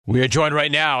We are joined right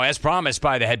now, as promised,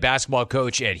 by the head basketball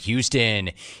coach at Houston.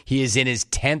 He is in his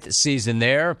 10th season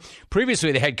there.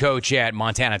 Previously the head coach at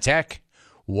Montana Tech,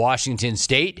 Washington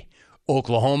State,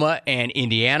 Oklahoma, and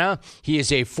Indiana. He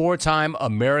is a four-time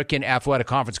American Athletic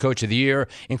Conference Coach of the Year,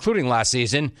 including last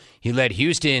season. He led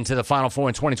Houston to the Final Four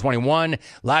in 2021.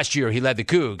 Last year, he led the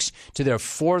Cougs to their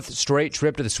fourth straight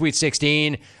trip to the Sweet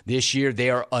 16. This year,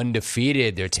 they are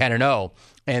undefeated. They're 10-0,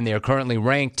 and they are currently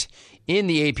ranked in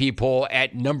the AP poll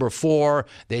at number 4.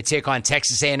 They take on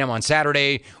Texas A&M on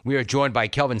Saturday. We are joined by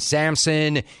Kelvin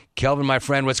Sampson. Kelvin, my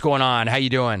friend, what's going on? How you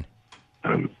doing?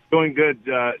 I'm doing good,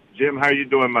 Jim. How are you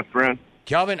doing, my friend?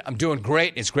 Kelvin, I'm doing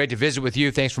great. It's great to visit with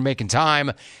you. Thanks for making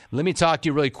time. Let me talk to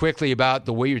you really quickly about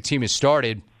the way your team has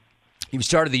started. You've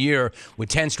started the year with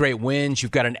 10 straight wins.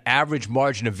 You've got an average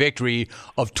margin of victory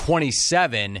of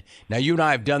 27. Now, you and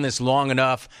I have done this long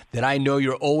enough that I know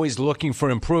you're always looking for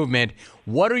improvement.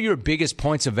 What are your biggest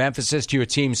points of emphasis to your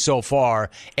team so far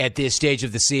at this stage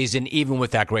of the season, even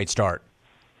with that great start?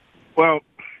 Well,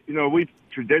 we've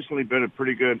traditionally been a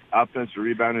pretty good offensive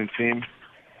rebounding team,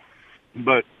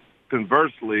 but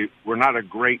conversely, we're not a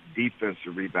great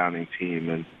defensive rebounding team.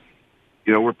 And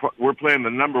we're playing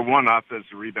the number one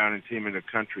offensive rebounding team in the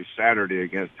country Saturday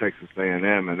against Texas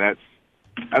A&M, and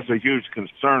that's a huge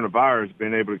concern of ours,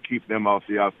 being able to keep them off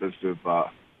the offensive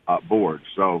board.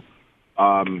 So,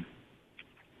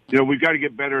 we've got to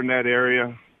get better in that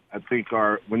area. I think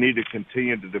we need to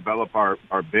continue to develop our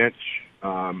bench.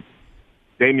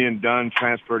 Damian Dunn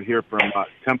transferred here from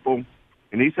Temple,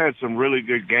 and he's had some really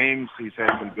good games. He's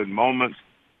had some good moments.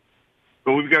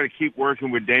 But we've got to keep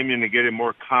working with Damian to get him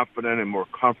more confident and more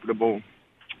comfortable.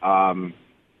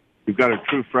 We've got a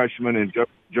true freshman in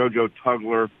JoJo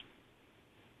Tugler,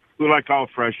 who, like all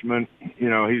freshmen,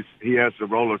 he has a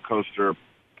roller coaster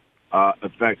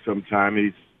effect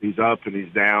sometimes. He's up and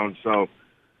he's down. So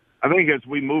I think as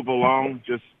we move along,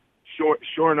 just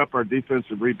shoring up our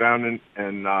defensive rebounding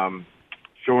and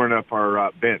shoring up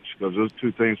our bench, because those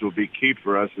two things will be key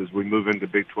for us as we move into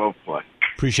Big 12 play.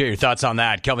 Appreciate your thoughts on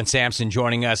that. Kelvin Sampson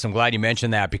joining us. I'm glad you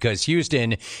mentioned that because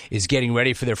Houston is getting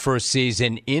ready for their first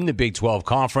season in the Big 12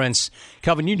 Conference.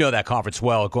 Kelvin, you know that conference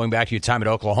well, going back to your time at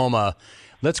Oklahoma.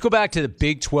 Let's go back to the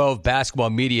Big 12 Basketball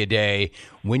Media Day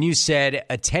when you said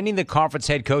attending the conference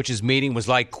head coaches meeting was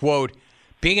like, quote,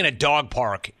 being in a dog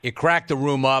park. It cracked the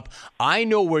room up. I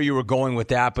know where you were going with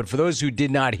that, but for those who did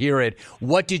not hear it,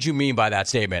 what did you mean by that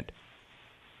statement?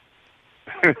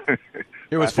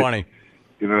 It was funny.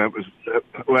 That was, it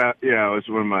was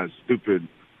one of my stupid,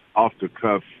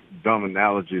 off-the-cuff, dumb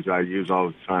analogies I use all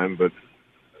the time. But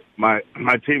my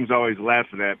team's always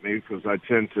laughing at me because I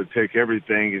tend to take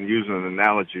everything and use an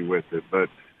analogy with it. But,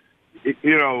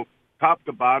 top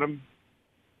to bottom,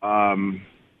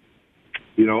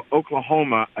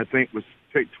 Oklahoma, I think, was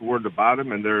picked toward the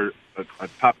bottom, and they're a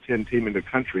top 10 team in the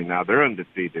country now. They're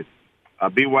undefeated.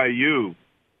 BYU,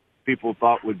 people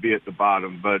thought would be at the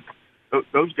bottom, but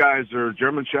those guys are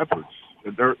German Shepherds.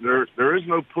 There is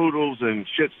no poodles and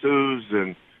Shih Tzus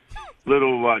and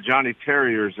little Johnny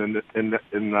Terriers in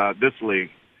this league.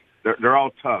 They're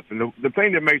all tough. And the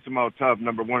thing that makes them all tough,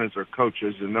 number one, is their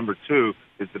coaches, and number two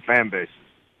is the fan bases.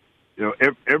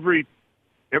 Every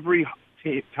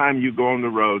time you go on the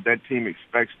road, that team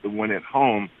expects to win at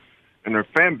home, and their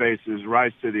fan bases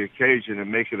rise to the occasion and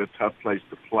make it a tough place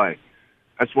to play.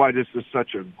 That's why this is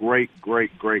such a great,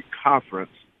 great, great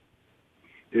conference.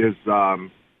 Is the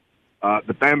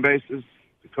fan bases,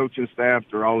 the coaching staff,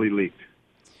 they're all elite.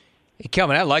 Hey,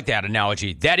 Kelvin, I like that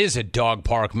analogy. That is a dog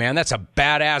park, man. That's a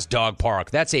badass dog park.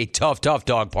 That's a tough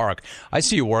dog park. I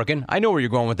see you working. I know where you're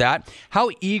going with that. How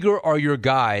eager are your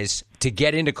guys to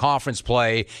get into conference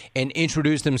play and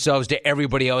introduce themselves to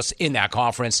everybody else in that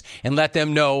conference and let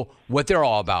them know what they're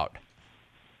all about?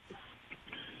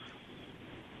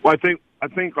 Well, I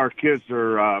think our kids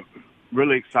are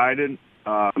really excited.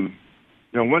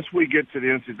 Once we get to the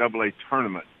NCAA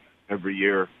tournament every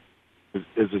year,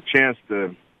 is a chance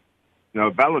to,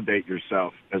 validate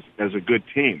yourself as a good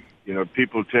team.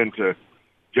 People tend to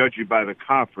judge you by the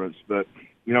conference, but,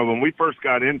 when we first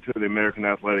got into the American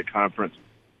Athletic Conference,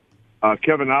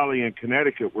 Kevin Ollie in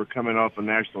Connecticut were coming off a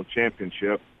national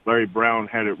championship. Larry Brown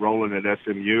had it rolling at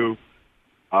SMU.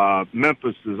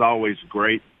 Memphis is always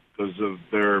great because of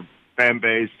their fan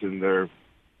base and there's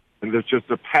just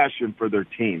a passion for their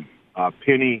team.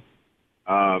 Penny,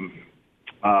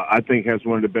 I think, has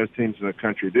one of the best teams in the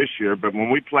country this year. But when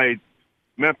we played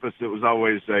Memphis, it was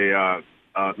always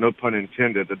no pun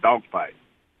intended, a dogfight.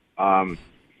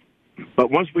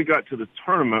 But once we got to the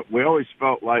tournament, we always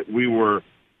felt like we were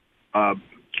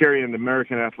carrying the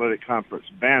American Athletic Conference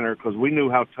banner because we knew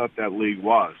how tough that league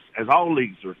was, as all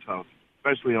leagues are tough.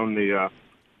 especially on the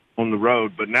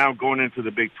road. But now going into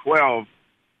the Big 12,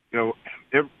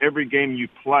 every game you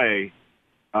play,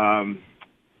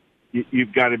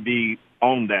 you've got to be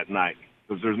on that night,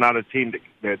 because there's not a team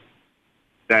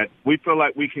that we feel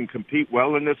like we can compete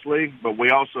well in this league, but we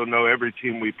also know every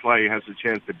team we play has a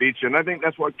chance to beat you. And I think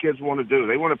that's what kids want to do.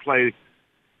 They want to play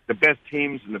the best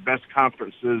teams and the best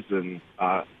conferences, and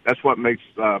that's what makes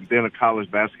being a college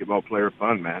basketball player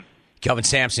fun, man. Kelvin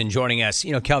Sampson joining us.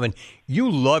 Kelvin, you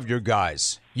love your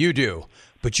guys. You do.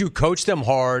 But you coach them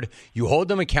hard, you hold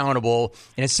them accountable,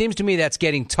 and it seems to me that's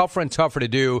getting tougher and tougher to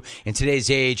do in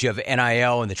today's age of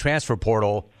NIL and the transfer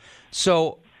portal.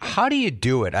 So how do you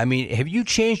do it? I mean, have you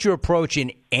changed your approach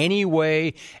in any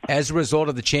way as a result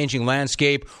of the changing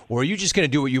landscape, or are you just going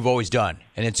to do what you've always done,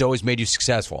 and it's always made you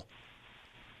successful?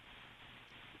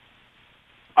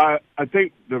 I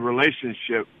think the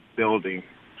relationship building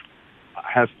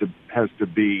has to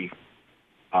be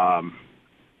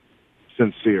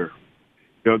sincere.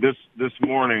 This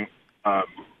morning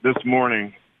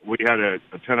we had a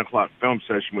 10 o'clock film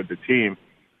session with the team.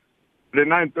 But at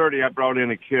 9:30, I brought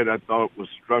in a kid I thought was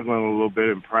struggling a little bit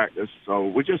in practice. So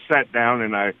we just sat down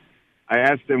and I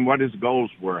asked him what his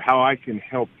goals were, how I can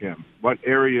help him, what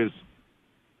areas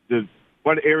does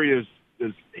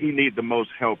he need the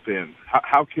most help in?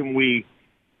 How can we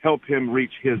help him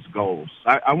reach his goals?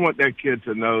 I want that kid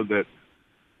to know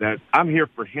that I'm here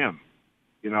for him.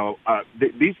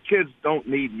 These kids don't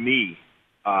need me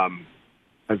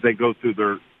as they go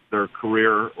through their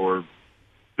career or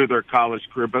through their college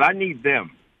career, but I need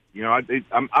them.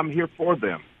 I'm here for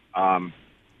them.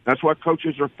 That's what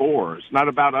coaches are for. It's not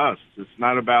about us. It's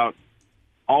not about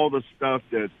all the stuff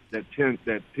that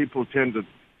people tend to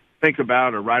think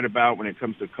about or write about when it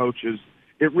comes to coaches.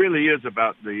 It really is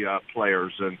about the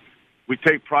players, and we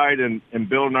take pride in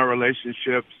building our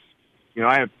relationships.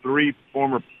 I have three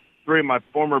of my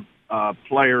former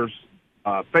players,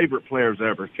 favorite players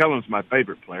ever. Kellen's my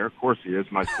favorite player. Of course he is,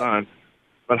 my son.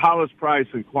 But Hollis Price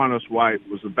and Quantos White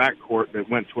was a backcourt that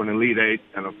went to an Elite Eight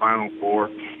and a Final Four.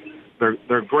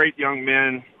 They're great young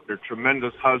men. They're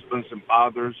tremendous husbands and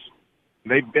fathers.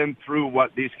 They've been through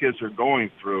what these kids are going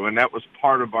through, and that was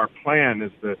part of our plan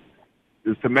is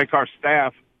to make our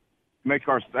staff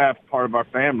part of our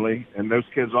family, and those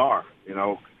kids are.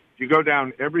 If you go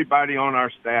down, everybody on our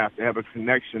staff, they have a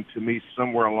connection to me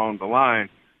somewhere along the line,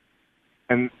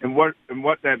 and what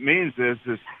that means is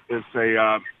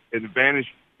an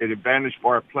advantage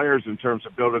for our players in terms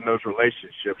of building those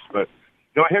relationships. But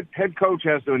head coach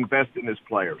has to invest in his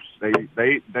players. They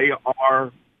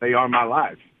are my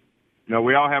life.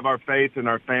 We all have our faith and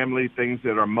our family, things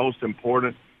that are most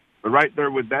important. But right there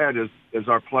with that is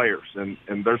our players and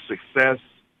their success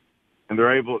and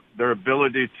their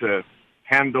ability to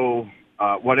handle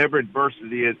whatever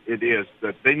adversity it is.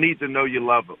 That they need to know you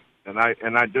love them, and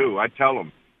I do. I tell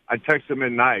them. I text them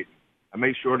at night. I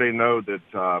make sure they know that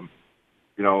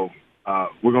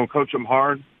we're going to coach them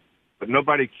hard, but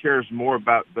nobody cares more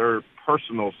about their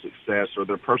personal success or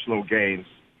their personal gains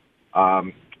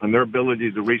and their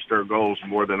ability to reach their goals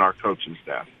more than our coaching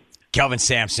staff. Kelvin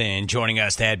Sampson joining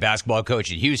us, the head basketball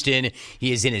coach at Houston.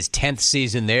 He is in his 10th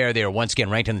season there. They are once again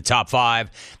ranked in the top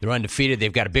 5. They're undefeated.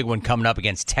 They've got a big one coming up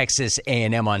against Texas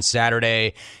A&M on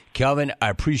Saturday. Kelvin, I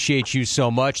appreciate you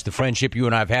so much, the friendship you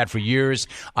and I have had for years.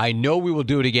 I know we will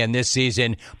do it again this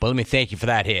season, but let me thank you for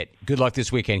that hit. Good luck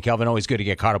this weekend, Kelvin. Always good to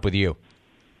get caught up with you.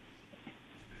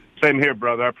 Same here,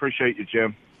 brother. I appreciate you,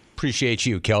 Jim. Appreciate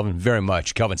you, Kelvin, very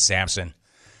much. Kelvin Sampson.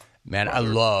 Man, I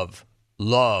love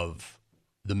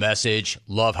the message,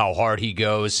 love how hard he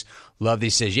goes, love that he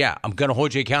says, yeah, I'm going to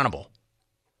hold you accountable.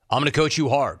 I'm going to coach you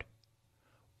hard,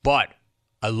 but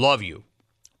I love you.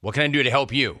 What can I do to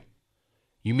help you?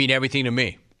 You mean everything to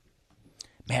me.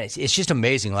 Man, it's just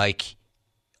amazing. Like,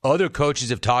 other coaches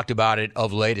have talked about it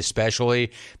of late,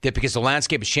 especially, that because the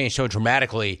landscape has changed so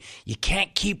dramatically, you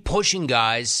can't keep pushing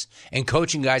guys and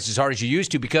coaching guys as hard as you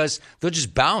used to because they'll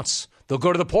just bounce. They'll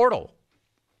go to the portal.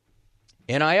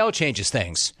 NIL changes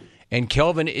things. And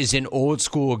Kelvin is an old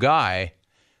school guy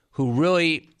who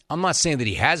really, I'm not saying that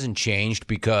he hasn't changed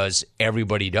because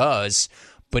everybody does,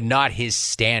 but not his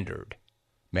standard.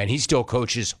 Man, he still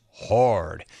coaches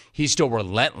hard. He's still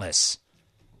relentless.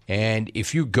 And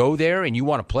if you go there and you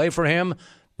want to play for him,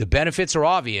 the benefits are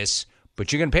obvious,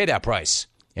 but you're going to pay that price.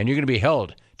 And you're going to be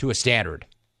held to a standard.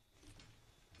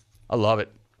 I love it.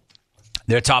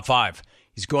 They're top 5.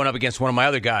 He's going up against one of my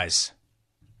other guys,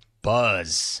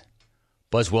 Buzz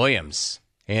Williams,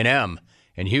 A&M,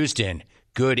 and Houston.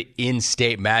 Good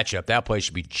in-state matchup. That place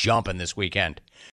should be jumping this weekend.